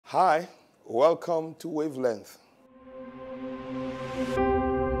Hi, welcome to Wavelength.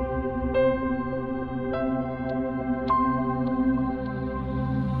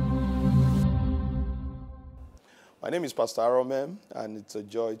 My name is Pastor Arome, and it's a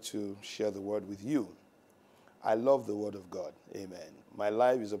joy to share the word with you. I love the word of God. Amen. My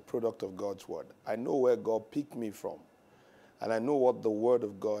life is a product of God's word. I know where God picked me from, and I know what the word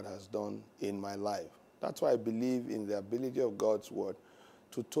of God has done in my life. That's why I believe in the ability of God's word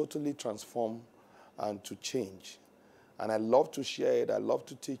to totally transform and to change. And I love to share it. I love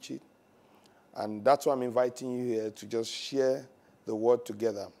to teach it. And that's why I'm inviting you here to just share the word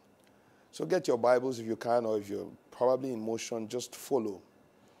together. So get your Bibles if you can, or if you're probably in motion, just follow.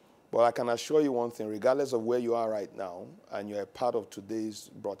 But I can assure you one thing, regardless of where you are right now, and you're a part of today's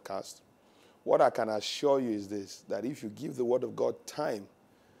broadcast, what I can assure you is this, that if you give the word of God time,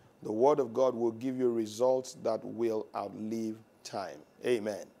 the word of God will give you results that will outlive time.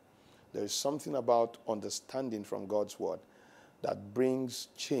 Amen. There is something about understanding from God's word that brings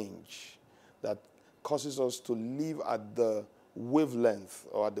change, that causes us to live at the wavelength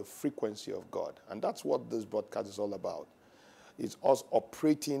or at the frequency of God. And that's what this broadcast is all about. It's us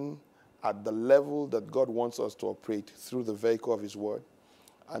operating at the level that God wants us to operate through the vehicle of his word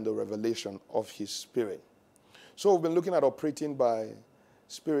and the revelation of his spirit. So we've been looking at operating by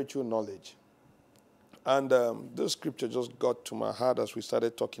spiritual knowledge. And this scripture just got to my heart as we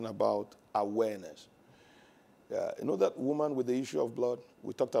started talking about awareness. You know that woman with the issue of blood?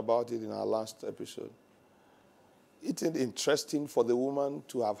 We talked about it in our last episode. Isn't it interesting for the woman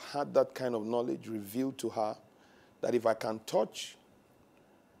to have had that kind of knowledge revealed to her, that if I can touch,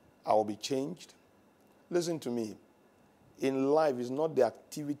 I will be changed? Listen to me. In life, it's not the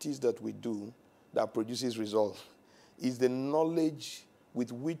activities that we do that produces results. It's the knowledge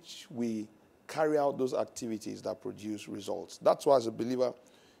with which we carry out those activities that produce results. That's why, as a believer,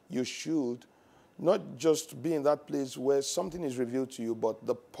 you should not just be in that place where something is revealed to you, but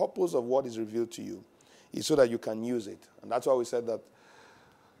the purpose of what is revealed to you is so that you can use it. And that's why we said that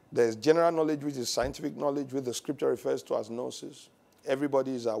there's general knowledge, which is scientific knowledge, which the scripture refers to as gnosis.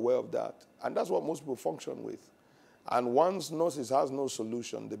 Everybody is aware of that. And that's what most people function with. And once gnosis has no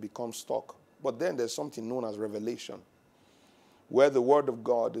solution, they become stuck. But then there's something known as revelation, where the word of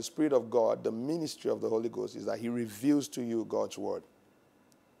God, the Spirit of God, the ministry of the Holy Ghost is that he reveals to you God's word.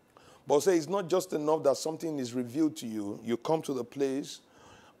 But say it's not just enough that something is revealed to you. You come to the place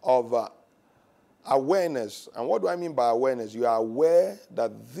of awareness. And what do I mean by awareness? You are aware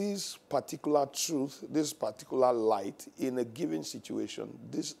that this particular truth, this particular light in a given situation,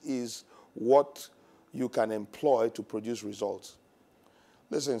 this is what you can employ to produce results.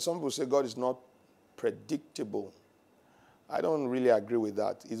 Listen, some people say God is not predictable. I don't really agree with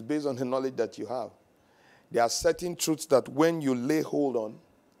that. It's based on the knowledge that you have. There are certain truths that when you lay hold on,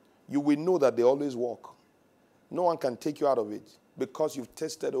 you will know that they always work. No one can take you out of it because you've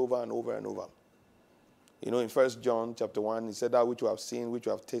tested over and over and over. You know, in 1 John chapter 1, he said that which you have seen, which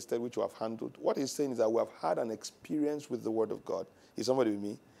you have tasted, which you have handled. What he's saying is that we have had an experience with the word of God. Is somebody with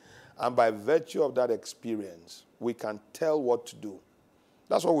me? And by virtue of that experience, we can tell what to do.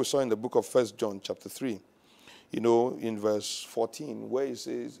 That's what we saw in the book of 1 John chapter 3. You know, in verse 14, where he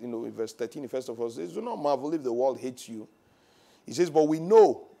says, you know, in verse 13, first of all, he says, do not marvel if the world hates you. He says, but we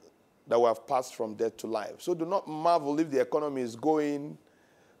know that we have passed from death to life. So do not marvel if the economy is going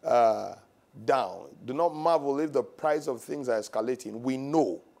down. Do not marvel if the price of things are escalating. We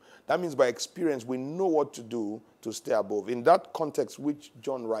know. That means by experience, we know what to do to stay above. In that context, which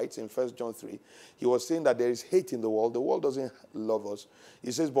John writes in 1 John 3, he was saying that there is hate in the world. The world doesn't love us.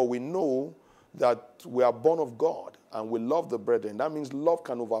 He says, but we know that we are born of God and we love the brethren. That means love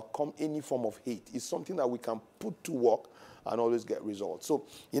can overcome any form of hate. It's something that we can put to work and always get results. So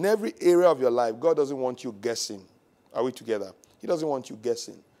in every area of your life, God doesn't want you guessing. Are we together? He doesn't want you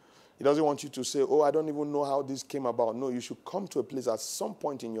guessing. He doesn't want you to say, oh, I don't even know how this came about. No, you should come to a place at some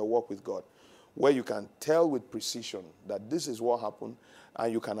point in your walk with God where you can tell with precision that this is what happened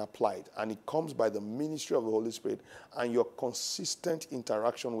and you can apply it. And it comes by the ministry of the Holy Spirit and your consistent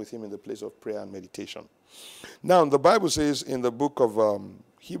interaction with him in the place of prayer and meditation. Now, the Bible says in the book of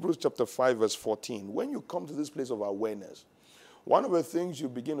Hebrews chapter 5, verse 14, when you come to this place of awareness, one of the things you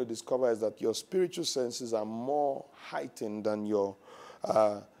begin to discover is that your spiritual senses are more heightened than your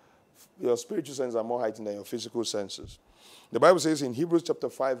spiritual senses are more heightened than your physical senses. The Bible says in Hebrews chapter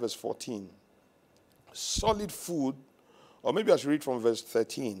 5, verse 14, solid food, or maybe I should read from verse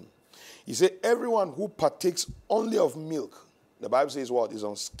 13. He said, everyone who partakes only of milk, the Bible says what? Is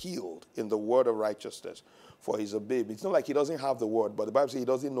unskilled in the word of righteousness, for he's a babe. It's not like he doesn't have the word, but the Bible says he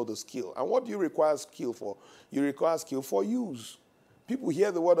doesn't know the skill. And what do you require skill for? You require skill for use. People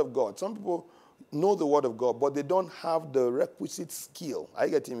hear the word of God. Some people know the word of God, but they don't have the requisite skill. Are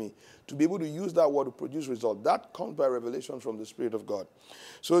you getting me? To be able to use that word to produce results. That comes by revelation from the Spirit of God.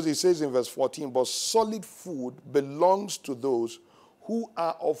 So as he says in verse 14, but solid food belongs to those who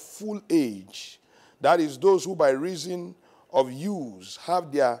are of full age. That is, those who by reason of use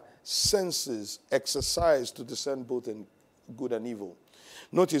have their senses exercised to discern both in good and evil.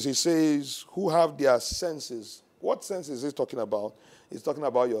 Notice he says, who have their senses. What senses is he talking about? He's talking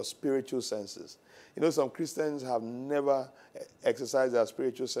about your spiritual senses. You know, some Christians have never exercised their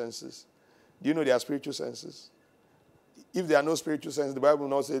spiritual senses. Do you know their spiritual senses? If there are no spiritual senses, the Bible will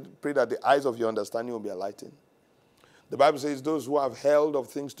not say, pray that the eyes of your understanding will be enlightened. The Bible says those who have held of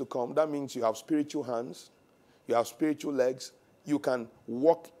things to come. That means you have spiritual hands, you have spiritual legs. You can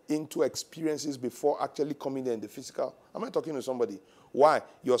walk into experiences before actually coming there in the physical. Am I talking to somebody? Why?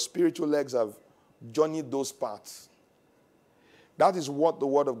 Your spiritual legs have journeyed those paths. That is what the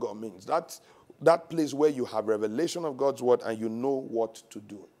word of God means. That's that place where you have revelation of God's word and you know what to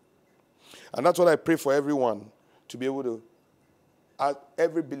do. And that's what I pray for everyone to be able to,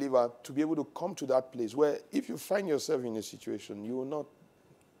 every believer, to be able to come to that place where if you find yourself in a situation, you will not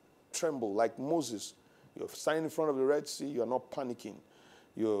tremble like Moses. You're standing in front of the Red Sea, you're not panicking.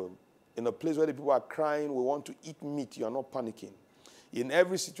 You're in a place where the people are crying, we want to eat meat, you're not panicking. In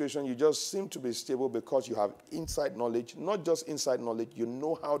every situation, you just seem to be stable because you have inside knowledge. Not just inside knowledge, you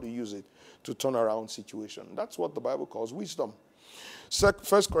know how to use it to turn around situation. That's what the Bible calls wisdom. 1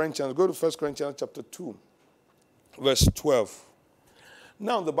 Corinthians, go to 1 Corinthians chapter 2, verse 12.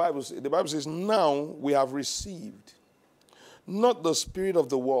 Now the Bible says, now we have received not the spirit of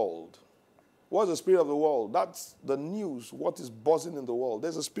the world. What's the spirit of the world? That's the news, what is buzzing in the world.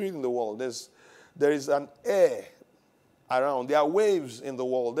 There's a spirit in the world. There is an air around. There are waves in the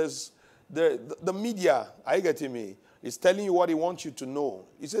world. There's the media, are you getting me? Is telling you what he wants you to know.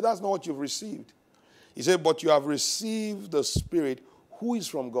 He said, that's not what you've received. He said, but you have received the Spirit who is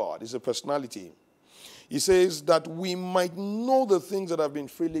from God. It's a personality. He says that we might know the things that have been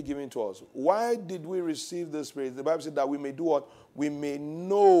freely given to us. Why did we receive the Spirit? The Bible said that we may do what? We may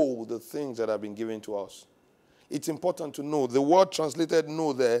know the things that have been given to us. It's important to know. The word translated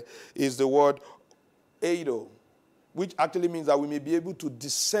know there is the word eido, which actually means that we may be able to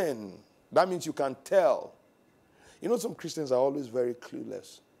discern. That means you can tell. You know, some Christians are always very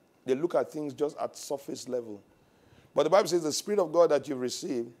clueless. They look at things just at surface level. But the Bible says the Spirit of God that you've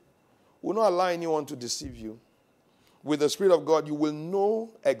received will not allow anyone to deceive you. With the Spirit of God, you will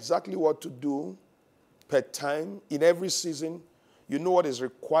know exactly what to do per time, in every season. You know what is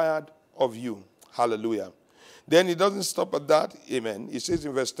required of you. Hallelujah. Then it doesn't stop at that. Amen. It says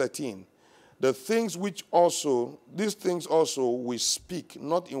in verse 13, these things also we speak,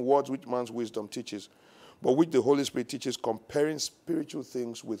 not in words which man's wisdom teaches, but which the Holy Spirit teaches, comparing spiritual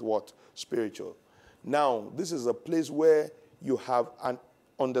things with what? Spiritual. Now, this is a place where you have an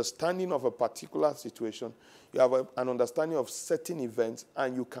understanding of a particular situation, you have an understanding of certain events,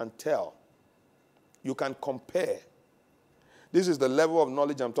 and you can tell. You can compare. This is the level of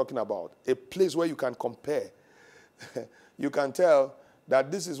knowledge I'm talking about. A place where you can compare. You can tell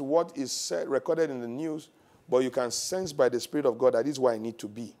that this is what is said, recorded in the news, but you can sense by the Spirit of God that this is where I need to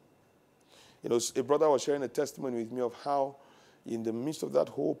be. You know, a brother was sharing a testimony with me of how in the midst of that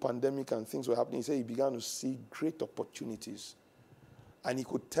whole pandemic and things were happening, he said he began to see great opportunities. And he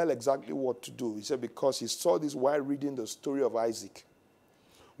could tell exactly what to do. He said because he saw this while reading the story of Isaac,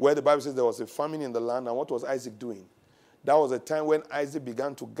 where the Bible says there was a famine in the land, and what was Isaac doing? That was a time when Isaac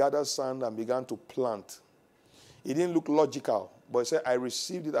began to gather sand and began to plant. It didn't look logical, but he said, I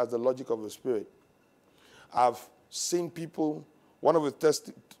received it as the logic of the Spirit. I've seen people, one of the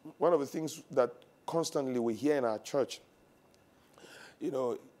things that constantly we hear in our church, you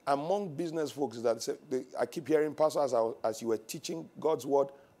know, among business folks is that I keep hearing, Pastor, as you were teaching God's word,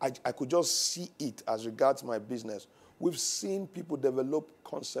 I could just see it as regards my business. We've seen people develop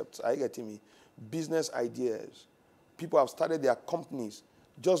concepts, are you getting me? Business ideas. People have started their companies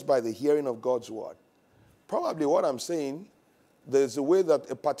just by the hearing of God's word. Probably what I'm saying, there's a way that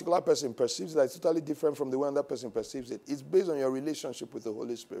a particular person perceives that is totally different from the way another person perceives it. It's based on your relationship with the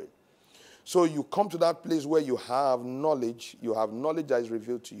Holy Spirit. So you come to that place where you have knowledge that is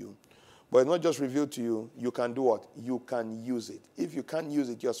revealed to you. But it's not just revealed to you, you can do what? You can use it. If you can't use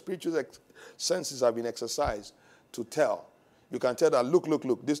it, your spiritual senses have been exercised to tell. You can tell that,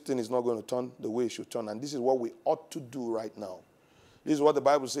 look, this thing is not going to turn the way it should turn. And this is what we ought to do right now. This is what the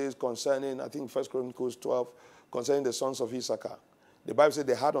Bible says concerning, I think 1 Chronicles 12, concerning the sons of Issachar. The Bible said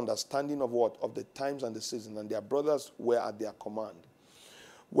they had understanding of what? Of the times and the seasons, and their brothers were at their command.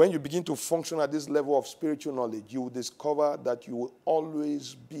 When you begin to function at this level of spiritual knowledge, you will discover that you will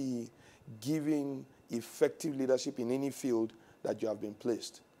always be giving effective leadership in any field that you have been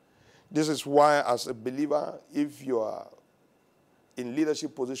placed. This is why, as a believer, if you are in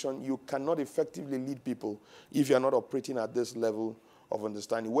leadership position, you cannot effectively lead people if you are not operating at this level of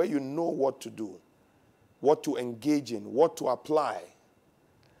understanding, where you know what to do, what to engage in, what to apply.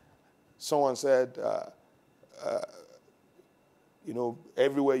 Someone said,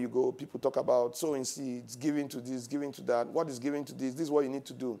 everywhere you go, people talk about sowing seeds, giving to this, giving to that. What is giving to this? This is what you need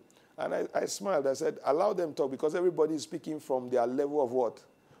to do. And I smiled. I said, allow them talk, because everybody is speaking from their level of what?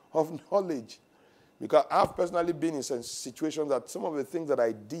 Of knowledge. Because I've personally been in situations that some of the things that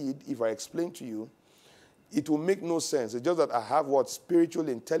I did, if I explain to you, it will make no sense. It's just that I have what? Spiritual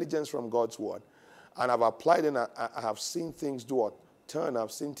intelligence from God's word. And I've applied and I have seen things do what? Turn.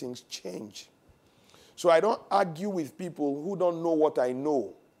 I've seen things change. So I don't argue with people who don't know what I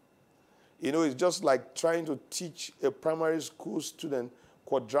know. It's just like trying to teach a primary school student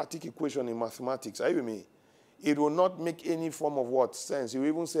quadratic equation in mathematics. Are you with me? It will not make any form of what? Sense. You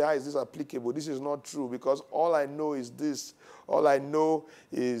even say, how is this applicable? This is not true, because all I know is this. All I know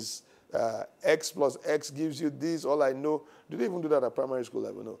is x plus x gives you this. All I know, do they even do that at primary school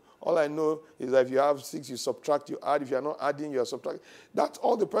level? No. All I know is that if you have 6, you subtract, you add. If you're not adding, you're subtracting. That's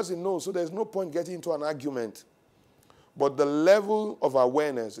all the person knows, so there's no point getting into an argument. But the level of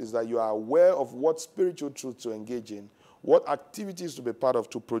awareness is that you are aware of what spiritual truth to engage in, what activities to be part of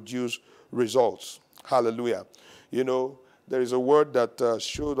to produce results. Hallelujah. There is a word that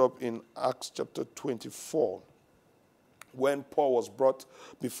showed up in Acts chapter 24 when Paul was brought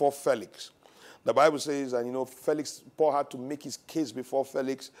before Felix. The Bible says that, Paul had to make his case before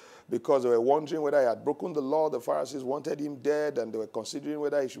Felix because they were wondering whether he had broken the law. The Pharisees wanted him dead, and they were considering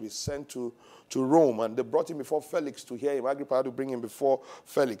whether he should be sent to Rome. And they brought him before Felix to hear him. Agrippa had to bring him before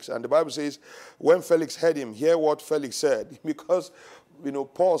Felix. And the Bible says, when Felix heard him, hear what Felix said. Because,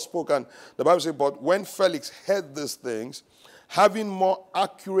 Paul spoke, and the Bible says, but when Felix heard these things, having more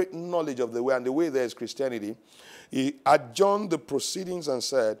accurate knowledge of the way, and the way there is Christianity, he adjourned the proceedings and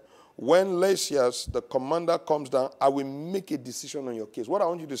said, when Lysias, the commander, comes down, I will make a decision on your case. What I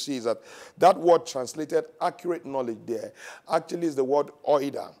want you to see is that word translated accurate knowledge there actually is the word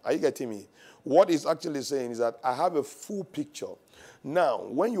oida. Are you getting me? What it's actually saying is that I have a full picture. Now,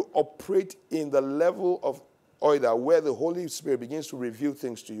 when you operate in the level of oida, where the Holy Spirit begins to reveal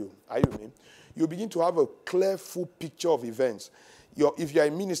things to you, are you with me? You begin to have a clear, full picture of events. If you're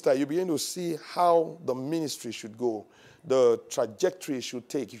a minister, you begin to see how the ministry should go, the trajectory it should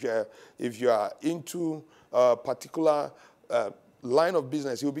take. If you are into a particular line of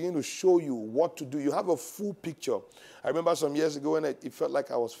business, he'll begin to show you what to do. You have a full picture. I remember some years ago when it felt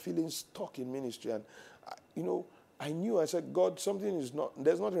like I was feeling stuck in ministry, and I said, God,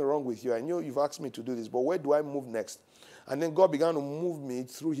 there's nothing wrong with you. I know you've asked me to do this, but where do I move next? And then God began to move me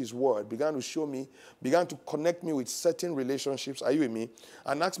through his word, began to show me, began to connect me with certain relationships, are you with me?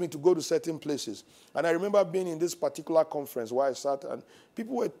 And asked me to go to certain places. And I remember being in this particular conference where I sat, and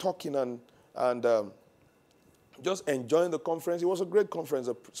people were talking and just enjoying the conference. It was a great conference.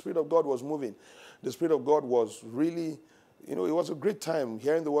 The Spirit of God was moving. The Spirit of God was really, it was a great time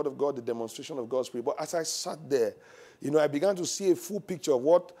hearing the word of God, the demonstration of God's Spirit. But as I sat there, I began to see a full picture of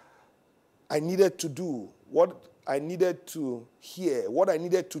what I needed to do, what I needed to hear, what I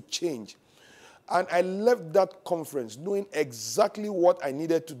needed to change. And I left that conference knowing exactly what I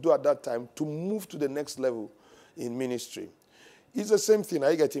needed to do at that time to move to the next level in ministry. It's the same thing, are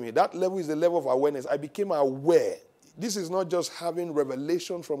you getting me? That level is the level of awareness. I became aware. This is not just having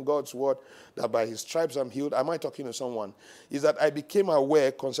revelation from God's word that by his stripes I'm healed. Am I talking to someone? Is that I became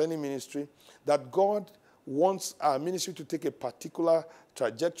aware concerning ministry that God wants our ministry to take a particular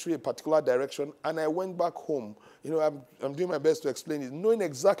trajectory, a particular direction, and I went back home. I'm doing my best to explain it, knowing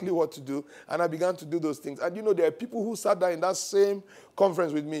exactly what to do, and I began to do those things. And there are people who sat there in that same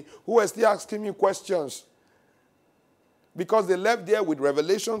conference with me who were still asking me questions because they left there with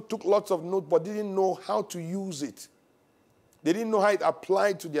revelation, took lots of notes, but didn't know how to use it. They didn't know how it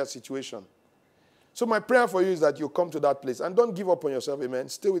applied to their situation. So my prayer for you is that you come to that place. And don't give up on yourself, amen.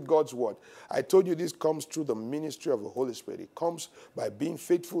 Stay with God's word. I told you this comes through the ministry of the Holy Spirit. It comes by being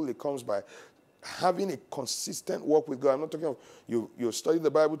faithful. It comes by having a consistent walk with God. I'm not talking of you study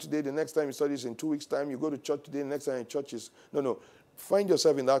the Bible today, the next time you study is in 2 weeks' time. You go to church today, the next time in church is... No. Find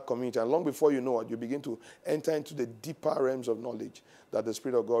yourself in that community. And long before you know it, you begin to enter into the deeper realms of knowledge that the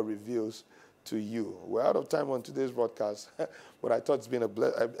Spirit of God reveals to you. We're out of time on today's broadcast, but I thought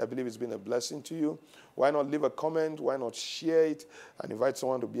I believe it's been a blessing to you. Why not leave a comment? Why not share it and invite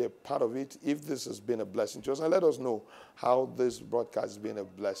someone to be a part of it if this has been a blessing to us? And let us know how this broadcast has been a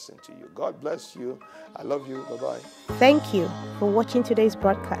blessing to you. God bless you. I love you. Bye-bye. Thank you for watching today's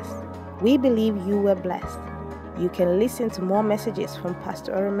broadcast. We believe you were blessed. You can listen to more messages from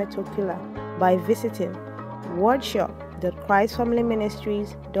Pastor Arome Tokula by visiting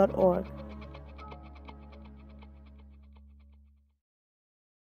workshop.christfamilyministries.org